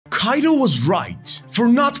Kaido was right for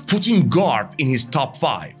not putting Garp in his top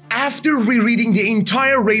 5. After rereading the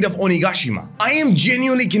entire raid of Onigashima, I am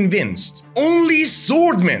genuinely convinced only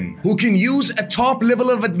swordmen who can use a top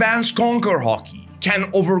level of advanced conquer hockey can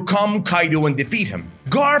overcome Kaido and defeat him.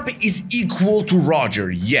 Garp is equal to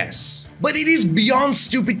Roger, yes, but it is beyond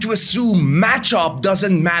stupid to assume matchup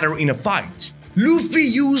doesn't matter in a fight. Luffy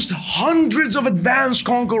used hundreds of advanced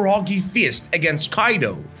conquer hockey fists against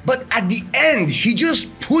Kaido, but at the end he just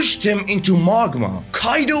pushed him into magma.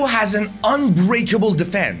 Kaido has an unbreakable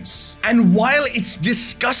defense, and while it's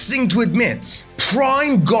disgusting to admit,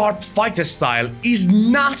 Prime Garp fighter style is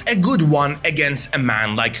not a good one against a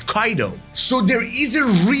man like Kaido. So there is a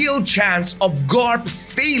real chance of Garp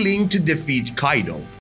failing to defeat Kaido.